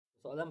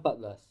Soalan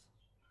 14.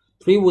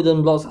 Three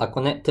wooden blocks are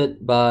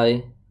connected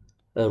by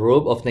a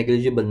rope of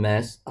negligible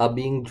mass are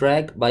being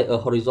dragged by a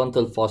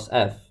horizontal force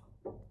F.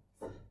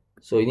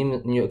 So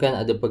ini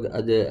menunjukkan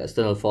ada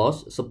external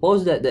force.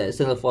 Suppose that the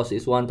external force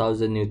is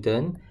 1000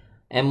 Newton,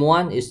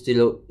 M1 is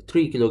still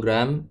 3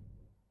 kg,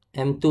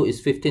 M2 is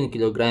 15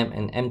 kg,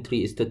 and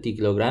M3 is 30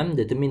 kg.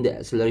 Determine the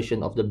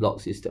acceleration of the block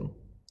system.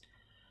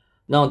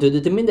 Now, to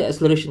determine the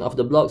acceleration of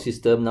the block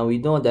system, now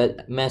we know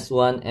that mass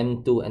 1,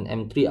 M2, and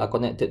M3 are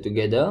connected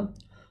together.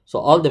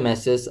 So all the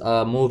masses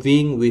are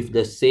moving with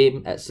the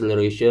same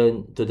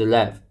acceleration to the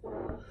left.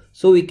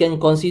 So we can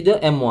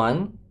consider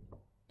M1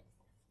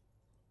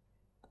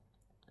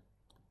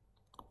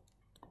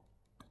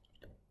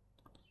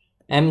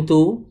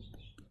 M2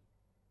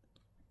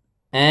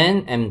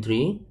 and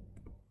M3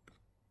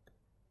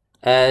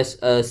 as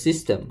a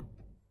system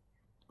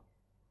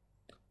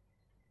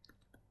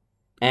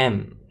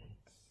M.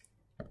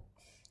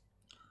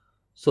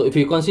 So if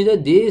you consider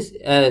this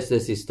as the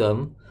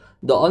system,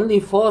 the only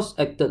force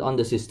acted on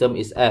the system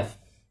is F,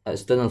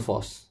 external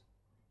force.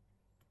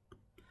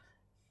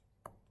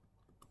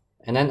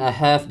 And then I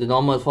have the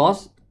normal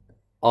force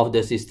of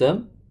the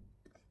system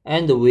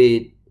and the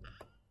weight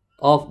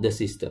of the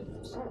system.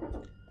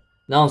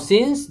 Now,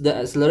 since the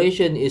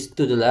acceleration is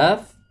to the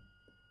left,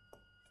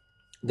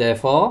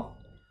 therefore,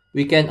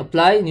 we can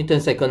apply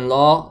Newton's second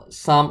law.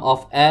 Sum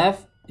of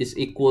F is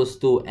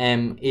equals to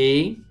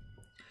MA.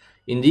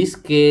 In this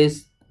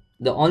case,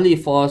 the only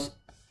force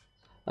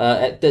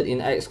acted in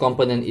X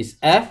component is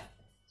F,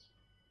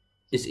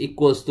 is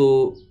equals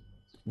to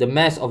the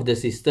mass of the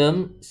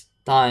system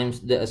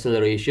times the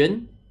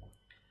acceleration,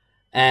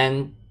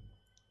 and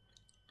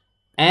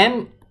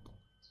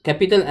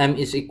capital M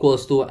is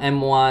equals to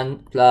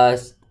M1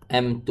 plus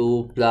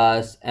M2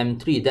 plus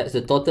M3. That's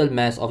the total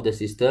mass of the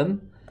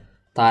system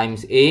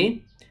times A,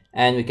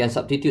 and we can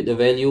substitute the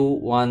value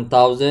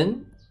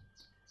 1000.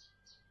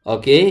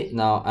 Okay,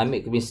 now I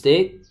make a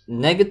mistake.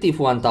 Negative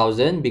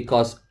 1000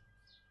 because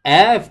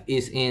F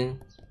is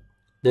in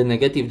the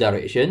negative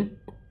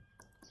direction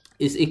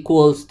is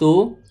equals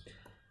to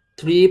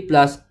 3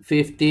 plus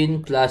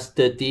 15 plus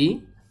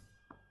 30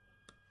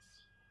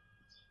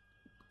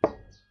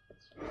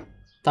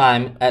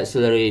 time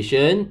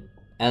acceleration,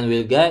 and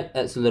we'll get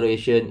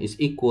acceleration is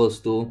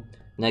equals to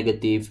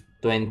negative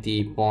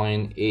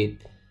 20.83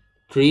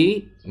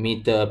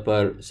 meter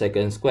per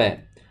second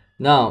square.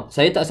 Now,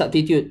 saya tak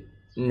substitute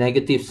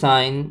negative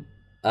sign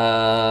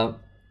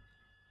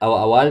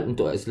awal-awal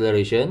untuk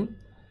acceleration,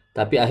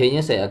 tapi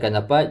akhirnya saya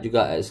akan dapat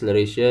juga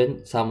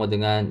acceleration sama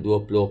dengan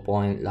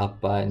 20.83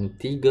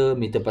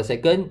 meter per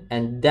second,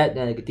 and that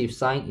negative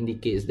sign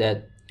indicates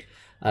that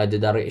the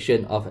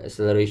direction of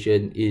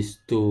acceleration is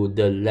to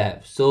the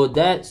left. So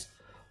that's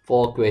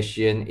for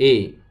question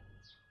A.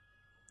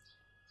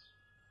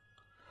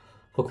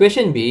 For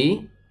question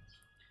B,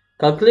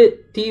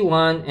 calculate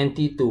T1 and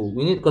T2.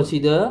 We need to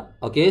consider,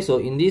 okay,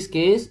 so in this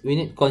case, we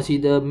need to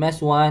consider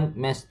mass 1,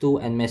 mass 2,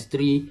 and mass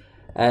 3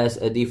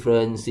 as a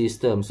different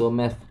system. So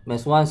mass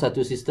 1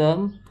 satu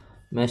sistem,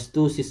 mass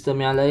 2 sistem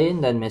yang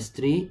lain, dan mass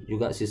 3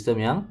 juga sistem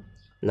yang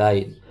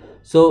lain.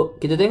 So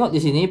kita tengok di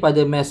sini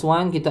pada mass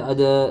 1 kita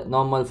ada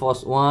normal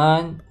force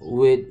 1,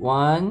 weight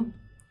 1,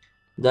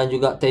 dan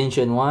juga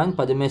tension 1.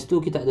 Pada mass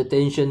 2 kita ada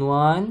tension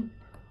 1,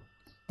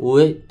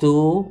 weight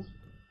 2,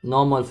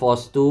 normal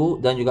force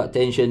 2, dan juga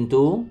tension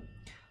 2.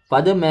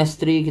 Pada mass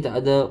 3 kita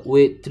ada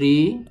weight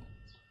 3,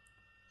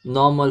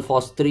 normal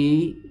force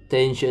 3,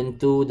 tension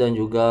 2, dan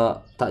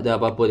juga tak ada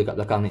apa-apa dekat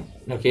belakang ni.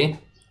 Okay.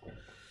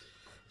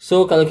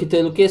 So kalau kita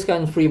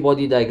lukiskan free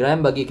body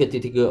diagram bagi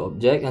ketiga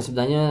objek yang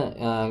sebenarnya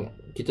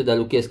kita dah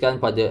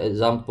lukiskan pada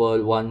example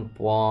 5.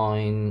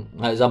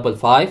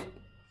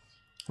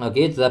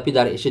 Okay, tetapi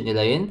direction dia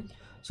lain.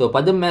 So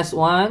pada mass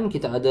 1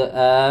 kita ada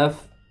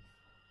F,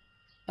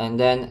 and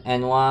then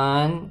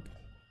N1,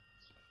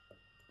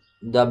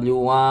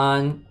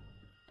 W1,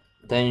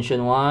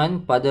 tension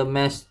 1. Pada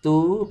mass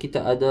 2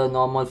 kita ada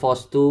normal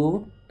force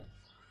 2,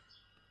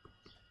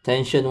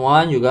 tension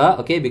 1 juga.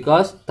 Okay,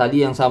 because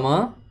tali yang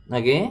sama.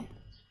 Okay,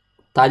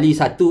 tali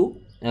satu.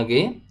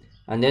 Okay,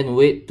 and then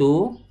weight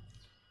 2,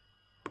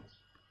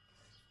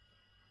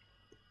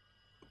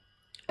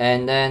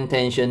 and then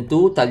tension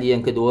 2, tali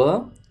yang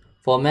kedua.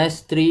 For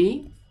mass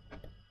 3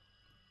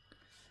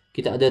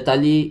 kita ada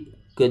tali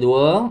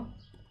kedua,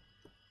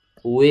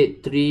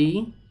 weight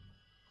 3,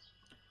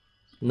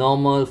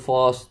 normal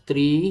force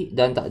 3,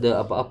 dan tak ada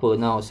apa-apa.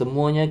 Now,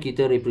 semuanya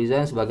kita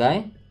represent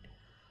sebagai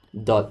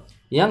dot.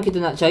 Yang kita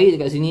nak cari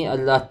dekat sini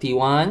adalah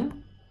T1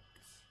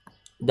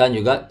 dan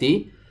juga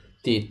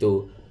T2.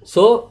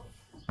 So,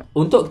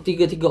 untuk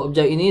tiga-tiga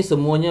objek ini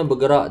semuanya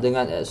bergerak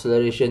dengan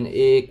acceleration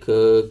A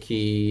ke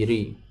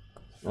kiri.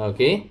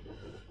 Okay.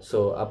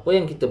 So, apa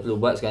yang kita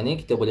perlu buat sekarang ni,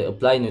 kita boleh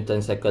apply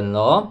Newton's second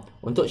law.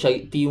 Untuk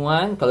cari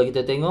T1, kalau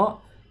kita tengok,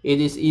 it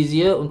is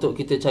easier untuk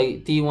kita cari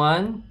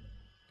T1,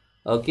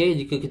 okay,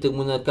 jika kita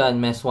gunakan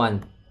mass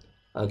 1.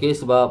 Okay,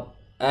 sebab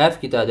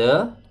F kita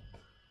ada,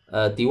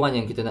 T1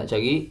 yang kita nak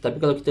cari. Tapi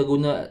kalau kita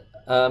guna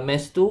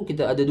mass 2,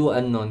 kita ada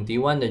dua unknown,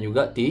 T1 dan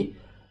juga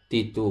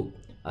T2.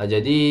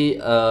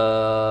 Jadi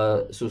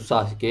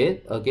susah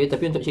sikit. Okay,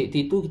 tapi untuk cari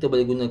T2 kita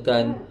boleh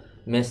gunakan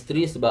mass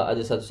 3 sebab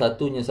ada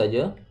satu-satunya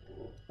saja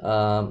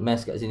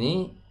mass kat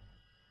sini.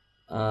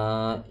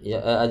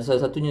 Ada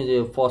satu-satunya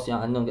je force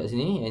yang unknown kat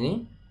sini.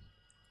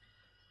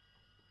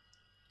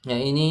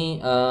 Yang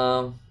ini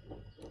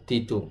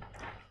T2.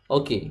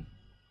 Okay.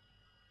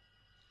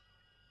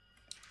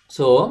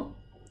 So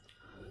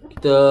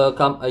kita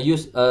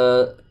use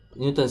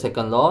Newton's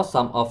second law,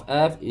 sum of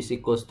F is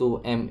equals to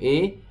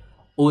MA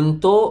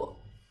untuk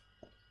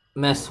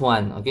mass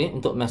 1. Okay,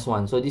 untuk mass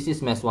 1. So this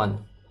is mass 1.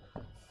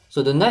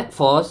 So the net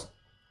force,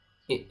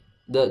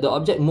 the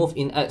object move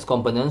in X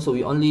component, so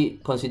we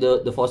only consider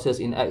the forces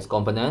in X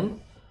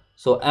component.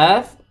 So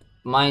F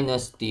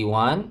minus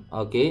T1,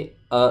 okay,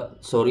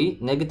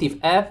 negative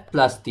F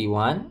plus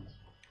T1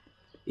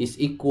 is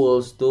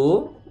equals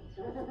to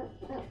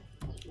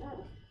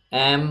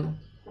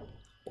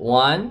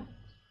M1.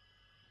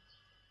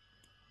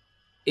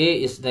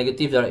 A is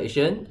negative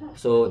direction,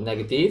 so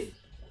negative.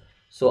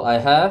 So I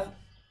have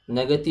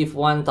negative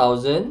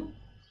 1000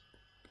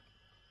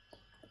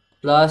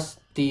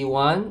 plus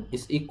T1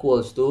 is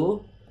equals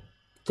to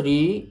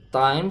 3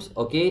 times,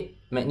 okay,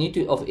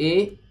 magnitude of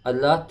A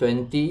adalah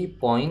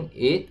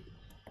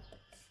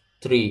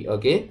 20.83,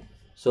 okay.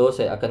 So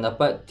saya akan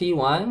dapat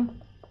T1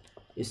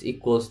 is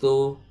equals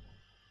to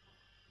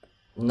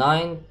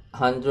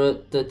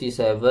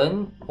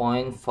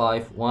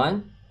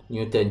 937.51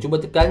 Newton. Cuba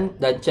tekan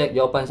dan cek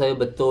jawapan saya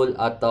betul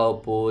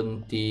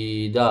ataupun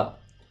tidak.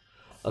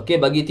 Okey,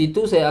 bagi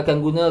T2 saya akan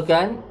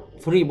gunakan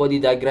free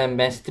body diagram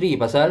mass 3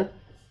 pasal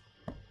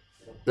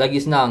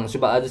lagi senang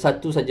sebab ada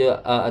satu saja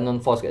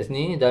unknown force kat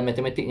sini dan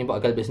matematiknya pun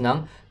akan lebih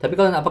senang. Tapi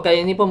kalau nak pakai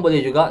ini pun boleh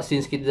juga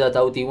since kita dah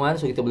tahu T1,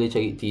 so kita boleh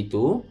cari T2.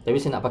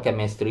 Tapi saya nak pakai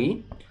mass 3.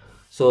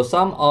 So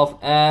sum of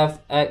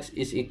Fx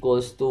is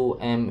equals to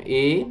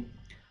MA.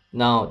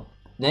 Now,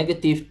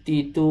 negative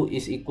T2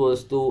 is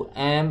equals to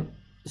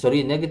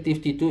negative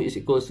T2 is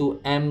equals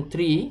to M3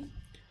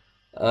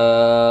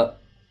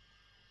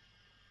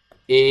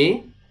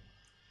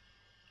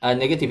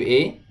 negative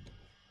A.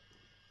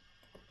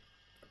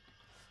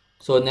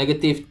 So,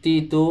 negative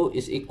T2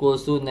 is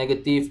equals to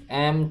negative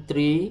M3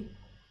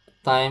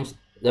 times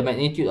the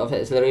magnitude of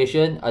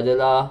acceleration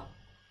adalah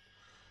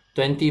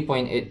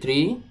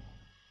 20.83.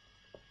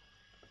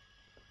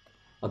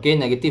 Okay,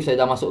 negatif saya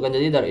dah masukkan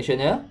jadi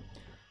directionnya.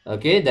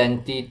 Okay,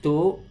 dan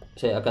T2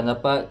 saya akan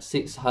dapat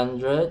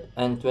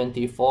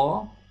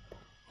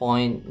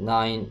 624.9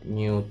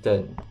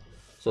 Newton.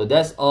 So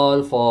that's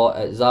all for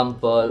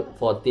example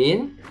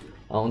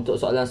 14. Untuk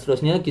soalan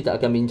seterusnya kita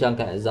akan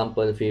bincangkan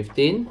example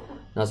 15.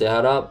 Saya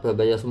harap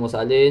pelajar semua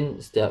salin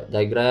setiap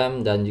diagram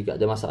dan jika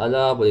ada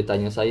masalah boleh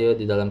tanya saya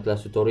di dalam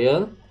kelas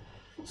tutorial.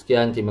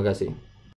 Sekian, terima kasih.